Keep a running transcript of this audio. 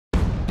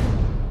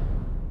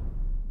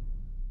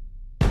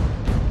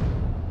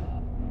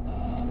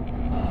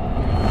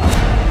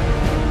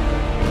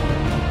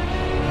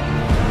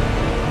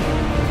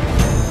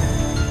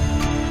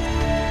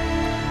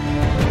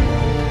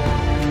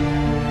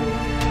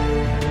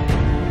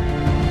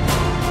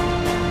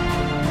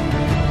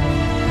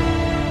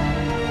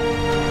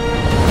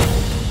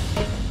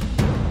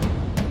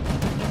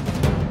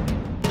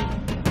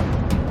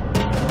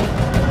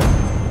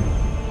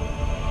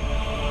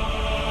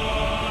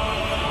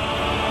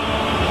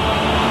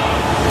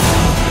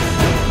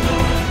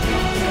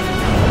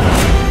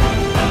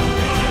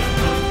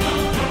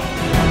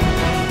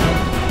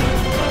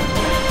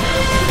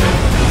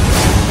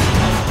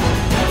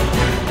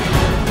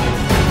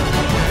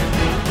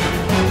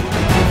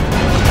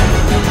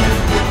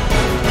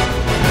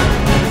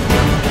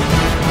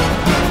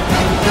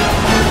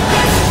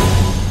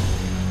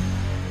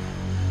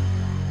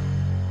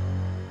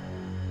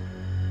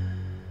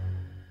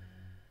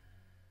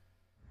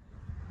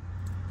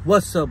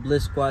What's up,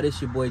 Lit Squad?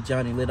 It's your boy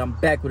Johnny Lit. I'm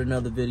back with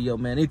another video,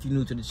 man. If you're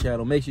new to the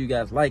channel, make sure you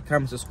guys like,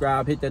 comment,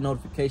 subscribe, hit that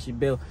notification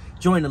bell,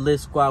 join the Lit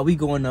Squad. We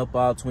going up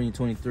all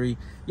 2023.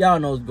 Y'all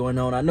know what's going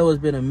on. I know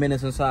it's been a minute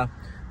since I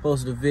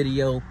posted a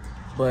video,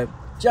 but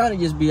Johnny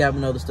just be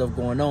having other stuff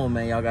going on,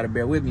 man. Y'all gotta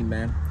bear with me,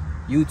 man.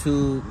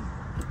 YouTube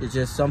is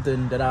just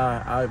something that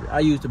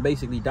I use to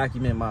basically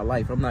document my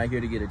life. I'm not here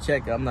to get a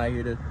check. I'm not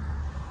here to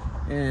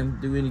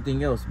do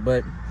anything else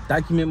but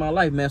document my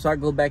life, man. So I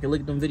go back and look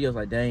at them videos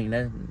like, dang,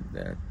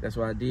 that's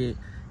what I did,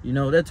 you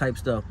know, that type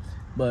stuff.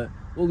 But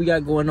what we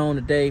got going on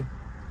today,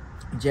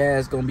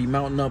 Jazz gonna be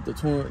mounting up the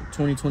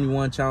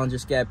 2021 Challenger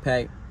Scat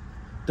Pack,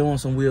 throwing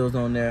some wheels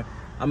on there.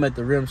 I'm at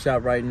the rim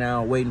shop right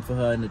now waiting for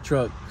her in the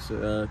truck,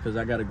 because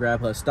I gotta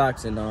grab her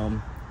stocks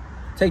and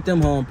take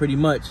them home pretty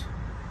much.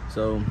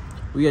 So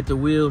we at the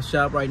wheel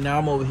shop right now.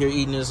 I'm over here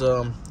eating this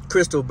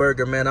Crystal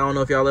burger, man. I don't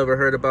know if y'all ever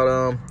heard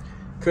about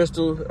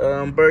Crystal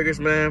burgers,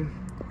 man,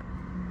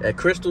 at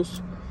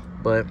Crystal's,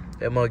 but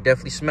that mug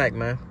definitely smack,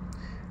 man.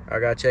 I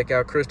gotta check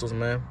out Crystal's,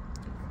 man.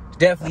 It's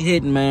definitely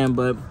hitting, man.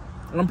 But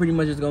I'm pretty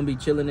much just gonna be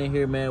chilling in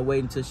here, man,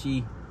 waiting till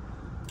she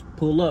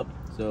pull up.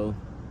 So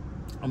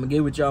I'm gonna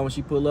get with y'all when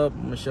she pull up.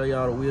 I'm gonna show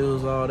y'all the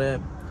wheels, all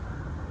that,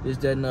 this,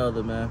 that, and the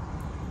other, man.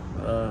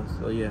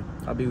 So yeah,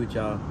 I'll be with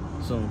y'all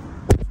soon.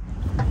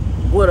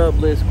 What up,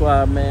 Lit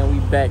Squad, man?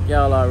 We back.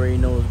 Y'all already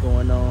know what's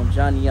going on.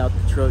 Johnny out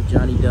the truck,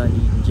 Johnny done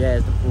eating,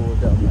 Jazz done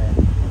pulled up,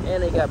 man.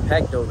 And they got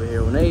packed over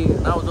here. When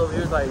I was over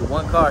here, it was like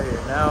one car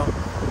here. Now,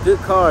 good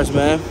cars,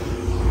 man.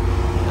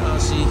 Y'all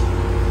see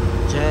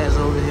Jazz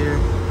over here.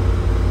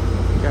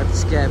 Got the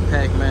Scat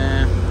Pack,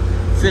 man.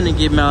 Finna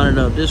get mounted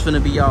up. This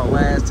finna be y'all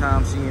last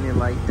time seeing it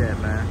like that,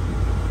 man.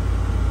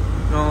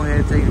 Go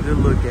ahead and take a good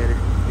look at it.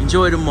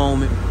 Enjoy the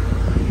moment.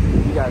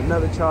 We got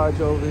another charge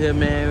over here,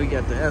 man. We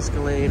got the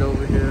Escalade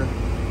over here.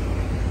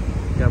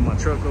 Got my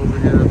truck over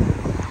here.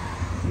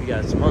 We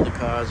got some other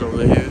cars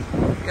over here.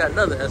 We got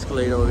another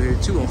Escalade over here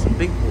too on some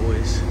big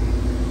boys.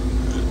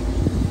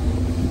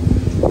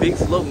 Big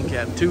floating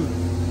cap too.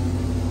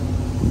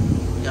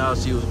 Y'all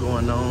see what's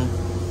going on.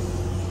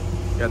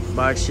 Got the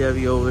box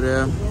Chevy over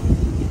there.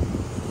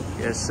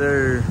 Yes,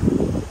 sir.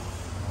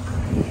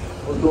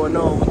 What's going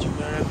on with you,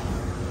 man?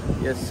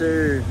 Yes,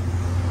 sir.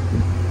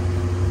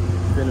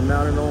 Finna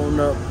mount it on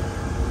up.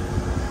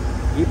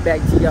 Get back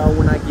to y'all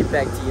when I get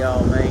back to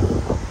y'all, man.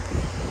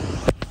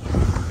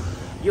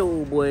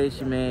 Yo, boy, it's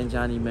your man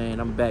Johnny, man.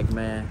 I'm back,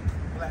 man.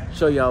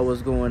 Show y'all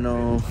what's going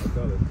on.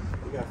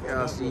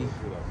 Y'all see,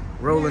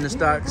 rolling the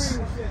stocks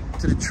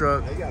to the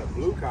truck.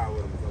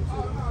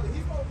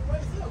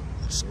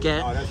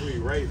 Scat,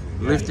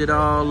 lift it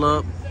all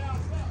up.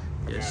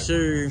 Yes,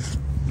 sir.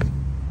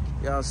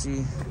 Y'all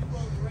see,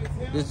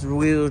 this is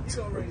wheel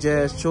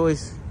Jazz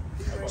choice.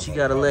 She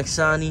got a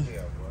Lexani,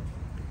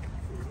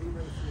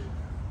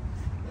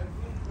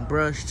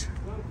 brushed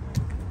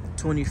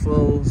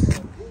 24s.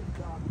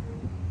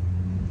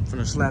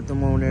 Finna slap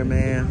them on there,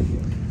 man.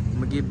 I'm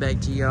gonna get back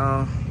to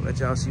y'all, let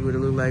y'all see what it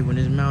look like when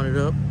it's mounted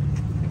up.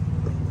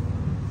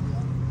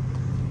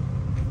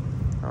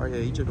 Oh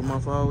yeah, he took them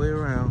off all the way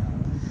around.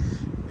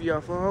 Be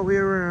off all the way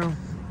around.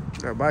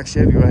 Got a box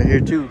Chevy right here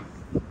too.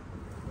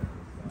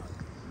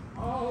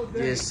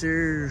 Yes,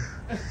 sir.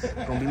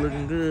 Gonna be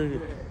looking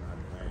good.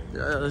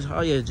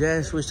 Oh yeah,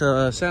 Jazz switched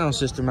her sound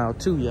system out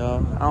too,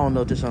 y'all. I don't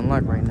know if this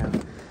unlocked right now.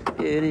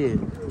 Yeah, it is.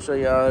 I'll show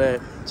y'all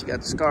that. She got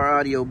the Scar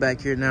audio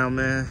back here now,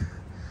 man.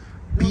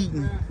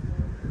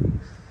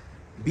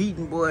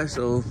 Beating, boy.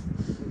 So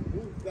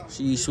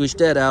she switched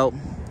that out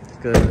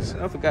because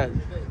I forgot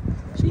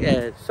she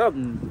had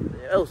something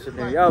else in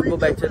there. Y'all go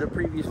back to the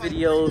previous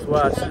videos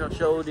where I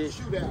showed it,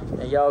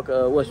 and y'all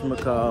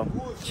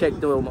check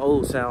them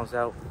old sounds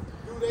out.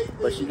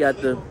 But she got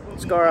the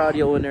Scar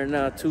audio in there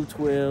now,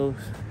 212s.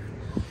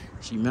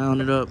 She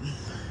mounted up.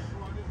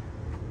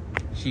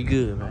 She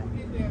good,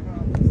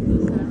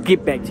 man.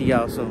 Get back to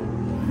y'all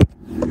soon.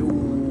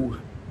 Yo,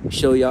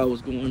 show y'all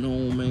what's going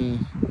on,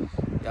 man.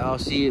 Y'all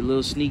see it,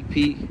 little sneak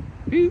peek.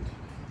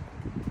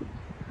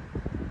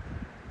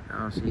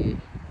 Y'all see it.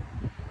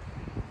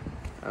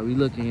 How we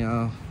looking,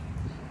 y'all?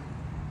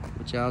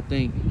 What y'all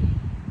think?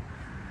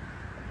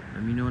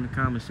 Let me know in the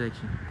comment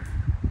section.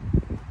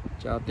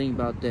 What y'all think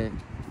about that?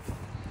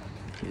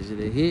 Is it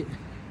a hit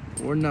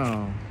or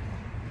no?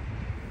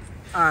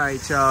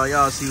 Alright, y'all.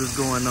 Y'all see what's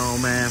going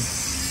on, man.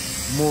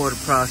 More of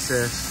the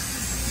process.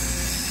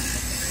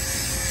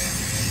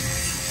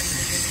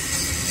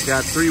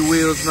 Got 3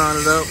 wheels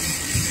mounted up.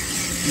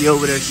 He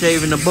over there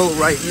shaving the boat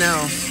right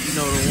now. You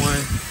know the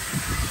one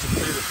to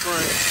clear the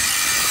front.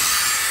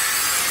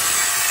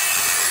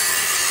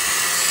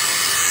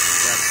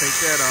 Gotta take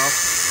that off.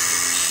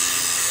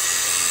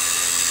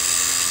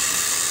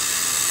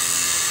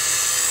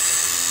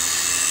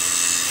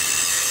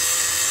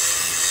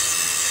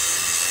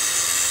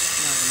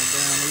 Knocking it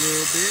down a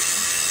little bit.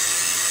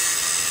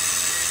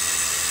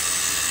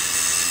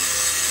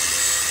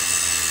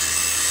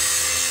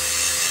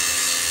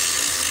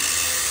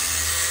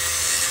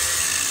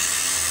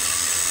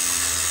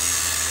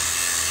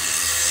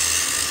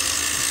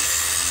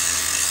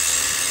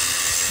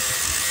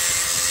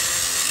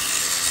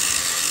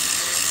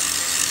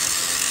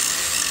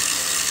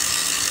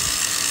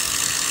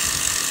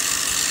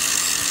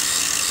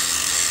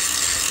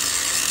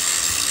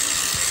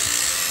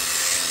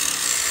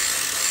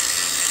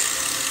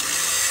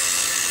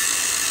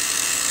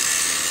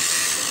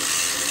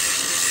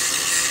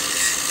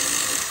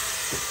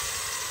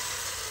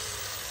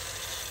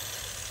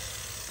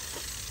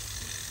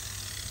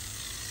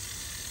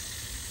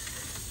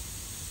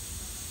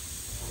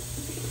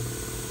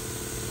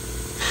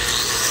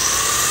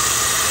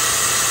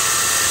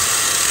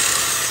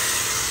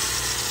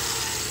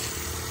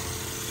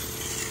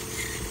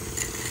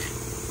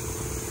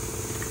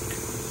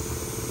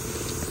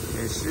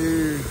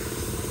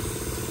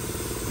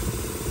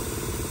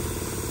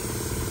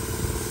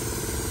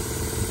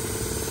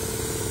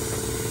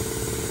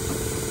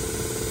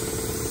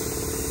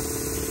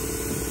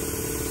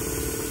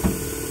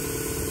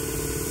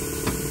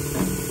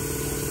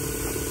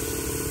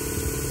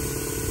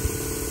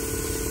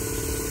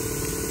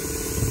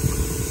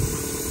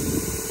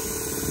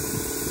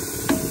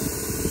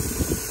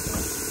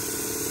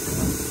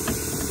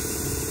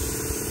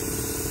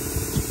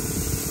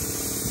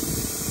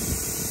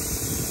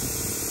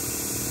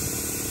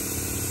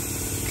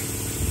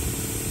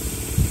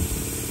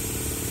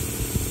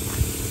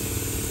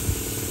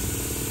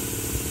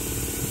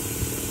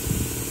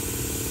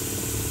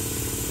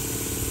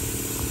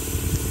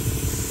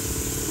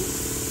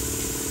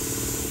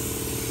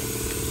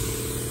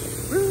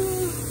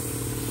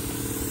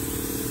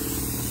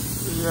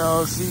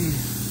 Y'all see,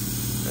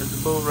 that's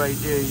the boat right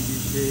there. You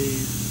just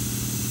shave.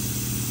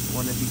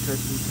 Want to be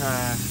touching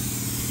tie.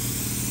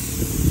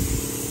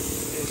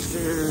 Yes,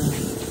 sir.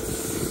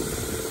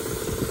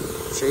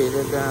 Shade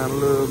that down a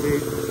little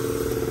bit.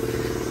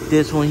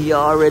 This one he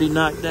already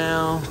knocked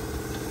down.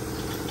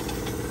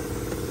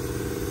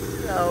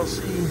 Y'all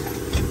see.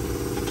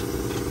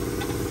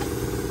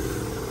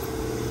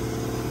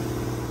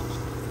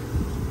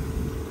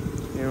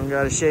 You don't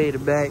gotta shade the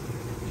back.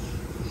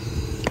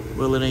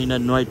 Well, it ain't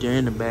nothing right there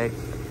in the back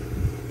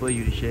for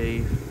you to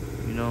shave.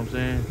 You know what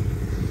I'm saying?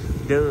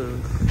 Duh.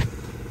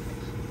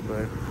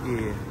 But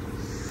yeah.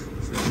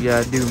 So what you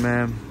gotta do,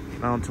 man.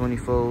 Around 20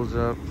 folds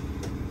up.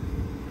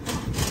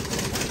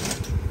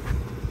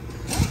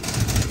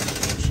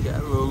 She got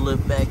a little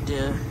lip back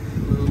there.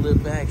 A little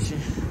lip action.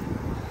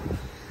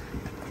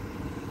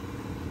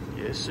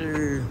 Yes,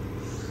 sir.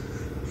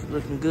 It's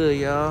looking good,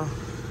 y'all.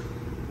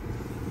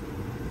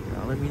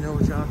 Y'all let me know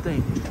what y'all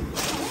think.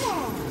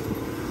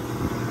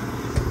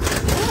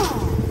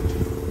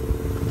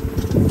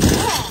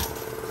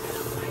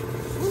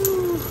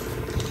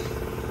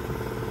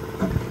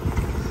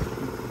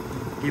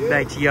 Get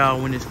back to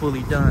y'all when it's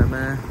fully done,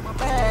 man.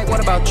 What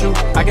about you?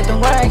 I get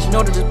them rags, you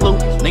know that it's blue.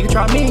 Nigga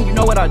try me, you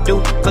know what I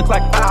do. Cook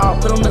like foul,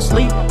 put him to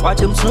sleep. Watch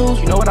him snooze,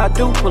 you know what I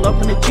do. Pull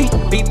up in the Jeep,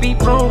 beep beep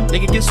broom.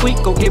 Nigga get sweet,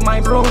 go get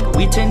my broom.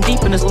 We 10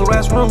 deep in this little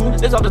ass room.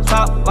 This off the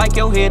top, like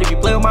your head if you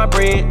play with my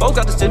bread. Both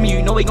got to send me,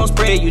 you know we gon'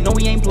 spread. You know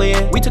we ain't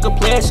playing. We took a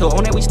pledge, so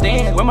on that we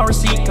stand. Where my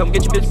receipt? Come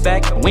get your bitch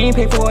back. We ain't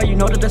pay for it, you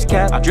know that that's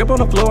cap. I drip on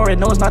the floor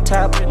and know it's not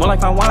tap. More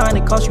like fine wine,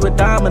 it cost you a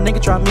dime. A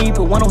nigga try me,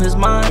 put one on his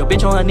mind. Your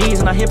bitch on her knees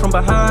and I hit from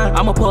behind.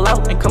 I'ma pull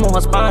out and come on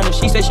her spine. If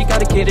she said she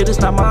got a kid, it is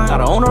not mine. Not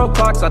the owner of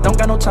clocks, I don't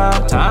got no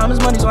time. Time is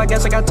money, so I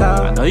guess I got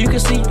time. I know you can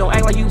see, don't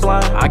act like you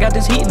blind. I got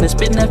this heat and it's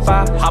spitting that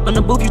fire. Hop in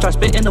the booth, you start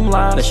spitting them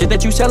lines. The shit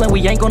that you selling,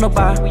 we ain't gonna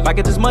buy. If I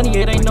get this money,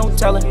 it ain't no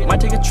telling.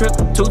 Might take a trip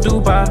to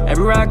Dubai.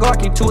 Everywhere I go, I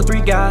keep 2 or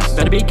 3 guys.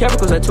 Better be careful,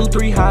 cause that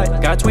 2-3 high.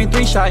 Got a twin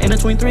 3 shot in a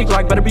twin 3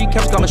 Glock. Better be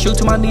careful, I'ma shoot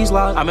to my knees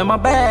locked. I'm in my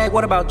bag,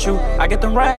 what about you? I get them right.